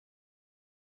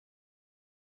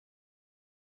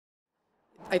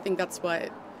I think that's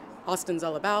what Austin's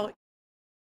all about.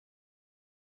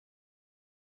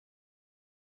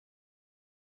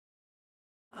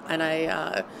 And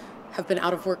I have been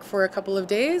out of work for a couple of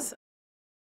days.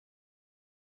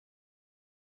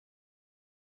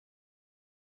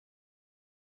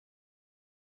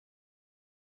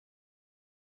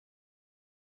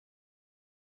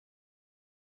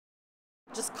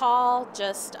 Just call,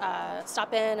 just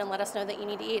stop in and let us know that you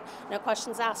need to eat. No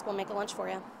questions asked, we'll make a lunch for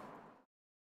you.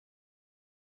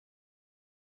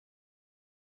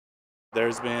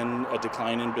 There's been a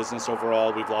decline in business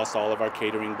overall. We've lost all of our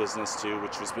catering business too,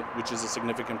 which is a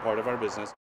significant part of our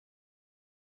business.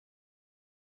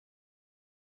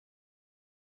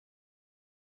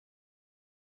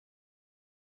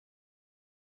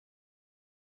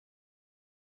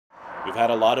 We've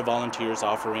had a lot of volunteers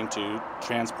offering to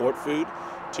transport food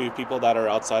to people that are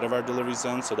outside of our delivery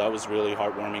zone, so that was really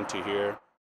heartwarming to hear.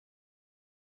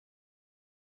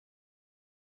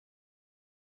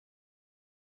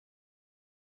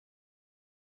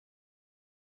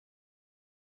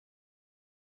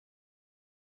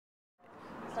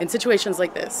 In situations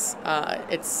like this,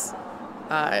 it's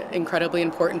incredibly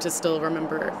important to still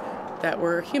remember that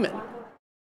we're human.